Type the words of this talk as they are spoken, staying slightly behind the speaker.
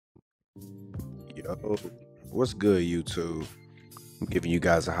Yo, what's good, YouTube? I'm giving you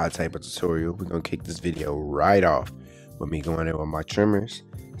guys a hot type of tutorial. We're gonna kick this video right off with me going in with my trimmers,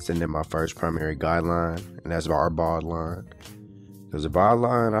 setting in my first primary guideline, and that's our bald line. Because the bald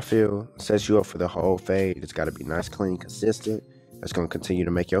line, I feel, sets you up for the whole fade. It's got to be nice, clean, consistent. That's gonna continue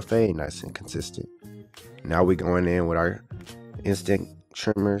to make your fade nice and consistent. Now we going in with our instant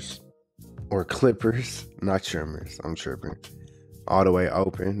trimmers or clippers, not trimmers. I'm tripping. All the way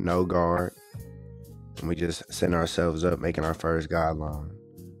open, no guard. And we just setting ourselves up, making our first guideline,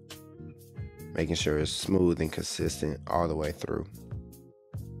 making sure it's smooth and consistent all the way through.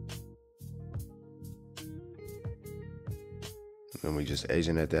 And we just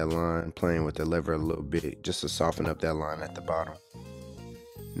aging at that line, playing with the lever a little bit just to soften up that line at the bottom.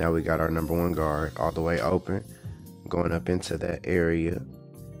 Now we got our number one guard all the way open, going up into that area,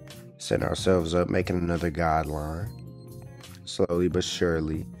 setting ourselves up, making another guideline, slowly but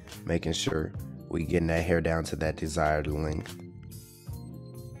surely, making sure we getting that hair down to that desired length.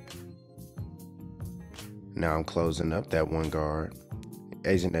 Now I'm closing up that one guard,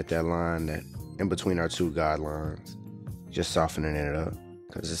 aging at that line that in between our two guidelines, just softening it up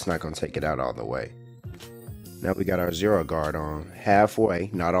because it's not going to take it out all the way. Now we got our zero guard on halfway,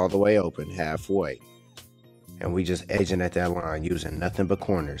 not all the way open, halfway. And we just aging at that line using nothing but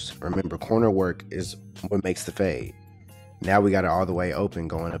corners. Remember, corner work is what makes the fade. Now we got it all the way open,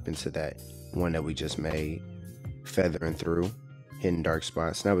 going up into that one that we just made, feathering through, hitting dark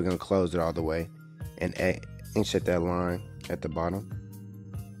spots. Now we're going to close it all the way and inch at that line at the bottom.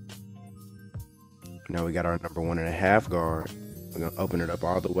 Now we got our number 1.5 guard. We're going to open it up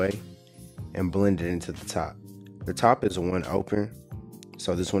all the way and blend it into the top. The top is one open,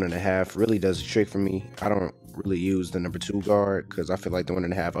 so this 1.5 really does a trick for me. I don't really use the number 2 guard because I feel like the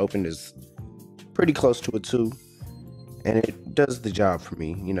 1.5 open is pretty close to a 2. And it does the job for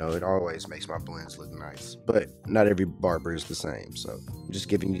me. You know, it always makes my blends look nice. But not every barber is the same. So I'm just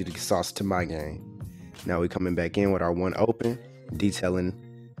giving you the sauce to my game. Now we coming back in with our one open, detailing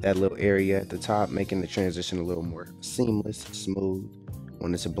that little area at the top, making the transition a little more seamless, smooth.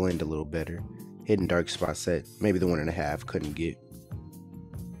 Want it to blend a little better. Hitting dark spots that maybe the 1.5 couldn't get.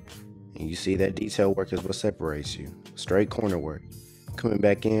 And you see that detail work is what separates you. Straight corner work. Coming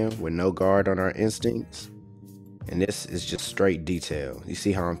back in with no guard on our instincts. And this is just straight detail. You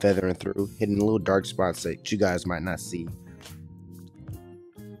see how I'm feathering through, hitting little dark spots that you guys might not see.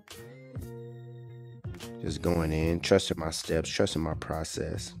 Just going in, trusting my steps, trusting my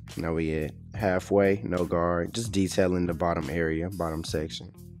process. Now we at halfway, no guard, just detailing the bottom area, bottom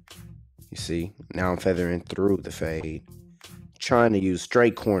section. You see, now I'm feathering through the fade, trying to use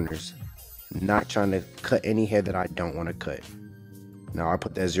straight corners, not trying to cut any hair that I don't want to cut. Now I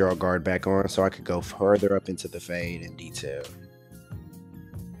put that zero guard back on so I could go further up into the fade and detail.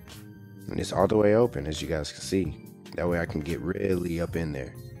 And it's all the way open, as you guys can see. That way I can get really up in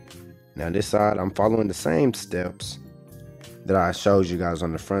there. Now this side, I'm following the same steps that I showed you guys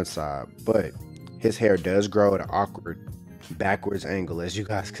on the front side, but his hair does grow at an awkward backwards angle, as you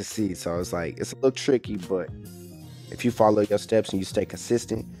guys can see. So it's like, it's a little tricky, but if you follow your steps and you stay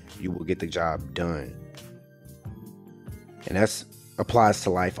consistent, you will get the job done. And that's applies to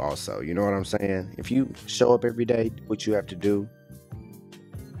life also, you know what I'm saying? If you show up every day, do what you have to do,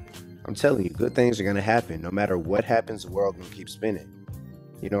 I'm telling you, good things are gonna happen. No matter what happens, the world gonna keep spinning.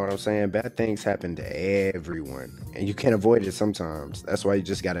 You know what I'm saying? Bad things happen to everyone, and you can't avoid it sometimes. That's why you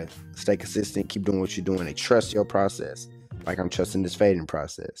just gotta stay consistent, keep doing what you're doing, and trust your process. Like I'm trusting this fading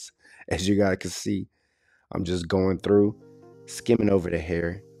process. As you guys can see, I'm just going through, skimming over the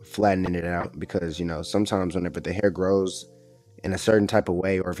hair, flattening it out, because you know, sometimes whenever the hair grows in a certain type of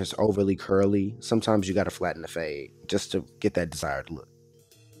way, or if it's overly curly, sometimes you got to flatten the fade just to get that desired look.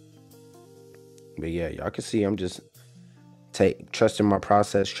 But yeah, y'all can see I'm just trusting my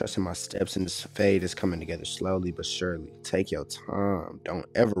process, trusting my steps, and this fade is coming together slowly but surely. Take your time. Don't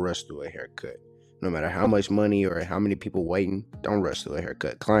ever rush through a haircut. No matter how much money or how many people waiting, don't rush through a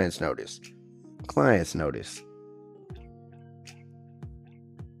haircut. Clients notice. Clients notice.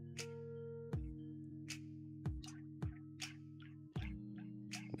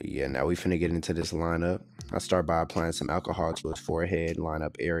 Yeah, now we finna get into this lineup. I start by applying some alcohol to his forehead,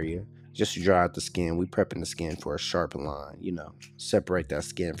 lineup area, just to dry out the skin. We prepping the skin for a sharp line, you know, separate that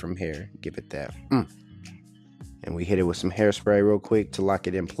skin from hair, give it that. And we hit it with some hairspray real quick to lock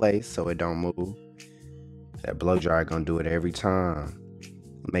it in place so it don't move. That blow dry gonna do it every time,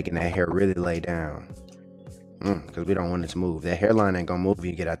 making that hair really lay down. Because we don't want it to move. That hairline ain't gonna move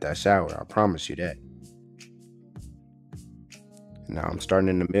when you get out that shower, I promise you that. Now I'm starting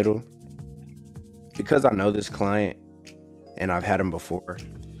in the middle. Because I know this client and I've had him before,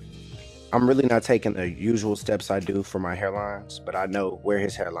 I'm really not taking the usual steps I do for my hairlines, but I know where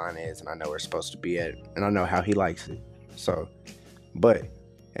his hairline is and I know where it's supposed to be at and I know how he likes it. So, but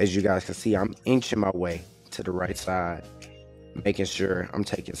as you guys can see, I'm inching my way to the right side, making sure I'm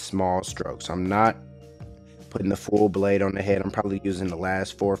taking small strokes. I'm not putting the full blade on the head. I'm probably using the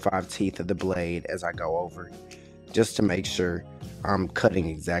last 4 or 5 teeth of the blade as I go over, just to make sure I'm cutting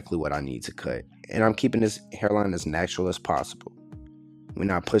exactly what I need to cut. And I'm keeping this hairline as natural as possible. We're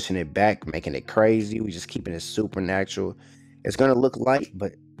not pushing it back, making it crazy. We're just keeping it super natural. It's gonna look light,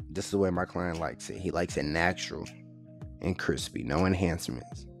 but this is the way my client likes it. He likes it natural and crispy, no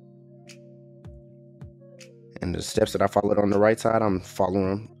enhancements. And the steps that I followed on the right side, I'm following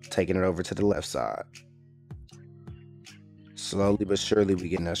them, taking it over to the left side. Slowly but surely, we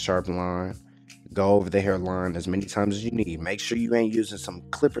get in that sharp line. Go over the hairline as many times as you need. Make sure you ain't using some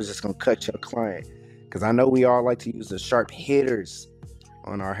clippers that's gonna cut your client. Because I know we all like to use the sharp hitters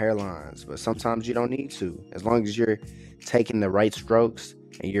on our hairlines, but sometimes you don't need to. As long as you're taking the right strokes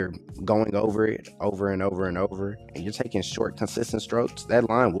and you're going over it over and over and over, and you're taking short, consistent strokes, that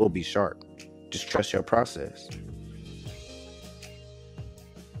line will be sharp. Just trust your process.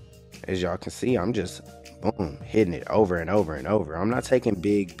 As y'all can see, I'm just boom, hitting it over and over and over. I'm not taking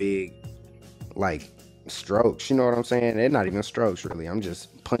big like strokes, you know what I'm saying? They're not even strokes really. I'm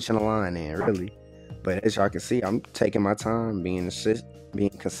just punching a line in really. But as y'all can see, I'm taking my time, being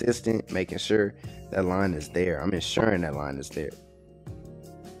consistent, making sure that line is there. I'm ensuring that line is there.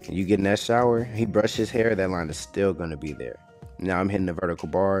 And you get in that shower, he brushed his hair, that line is still gonna be there. Now I'm hitting the vertical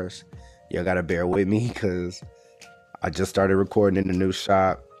bars. Y'all gotta bear with me because I just started recording in the new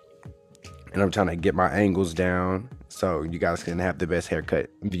shop and I'm trying to get my angles down so you guys can have the best haircut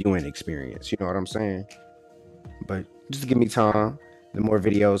viewing experience. You know what I'm saying? But just give me time. The more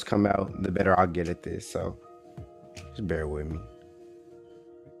videos come out, the better I'll get at this. So just bear with me.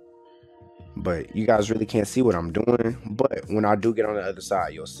 But you guys really can't see what I'm doing. But when I do get on the other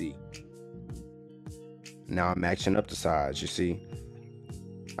side, you'll see. Now I'm matching up the sides, you see.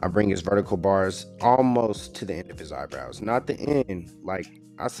 I bring his vertical bars almost to the end of his eyebrows. Not the end, like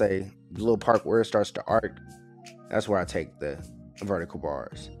I say, the little part where it starts to arc. That's where I take the vertical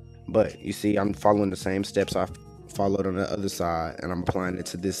bars. But you see, I'm following the same steps I followed on the other side, and I'm applying it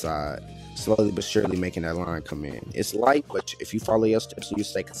to this side, slowly but surely making that line come in. It's light, but if you follow your steps and you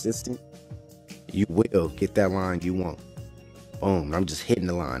stay consistent, you will get that line you want. Boom, I'm just hitting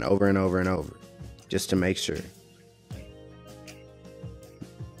the line over and over and over, just to make sure.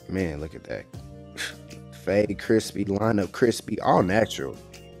 Man, look at that. Fade crispy, line up crispy, all natural.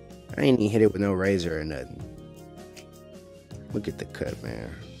 I ain't even hit it with no razor or nothing. Look at the cut, man.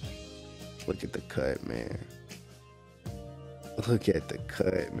 Look at the cut, man. Look at the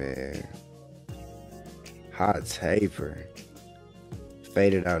cut, man. Hot taper.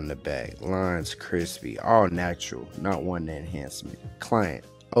 Faded out in the back. Lines crispy. All natural. Not one enhancement. Client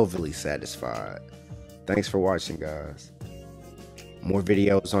overly satisfied. Thanks for watching, guys. More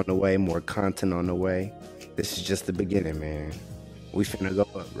videos on the way. More content on the way. This is just the beginning, man. We finna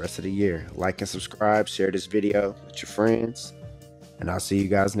go up rest of the year. Like and subscribe. Share this video with your friends. And I'll see you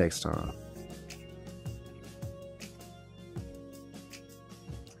guys next time.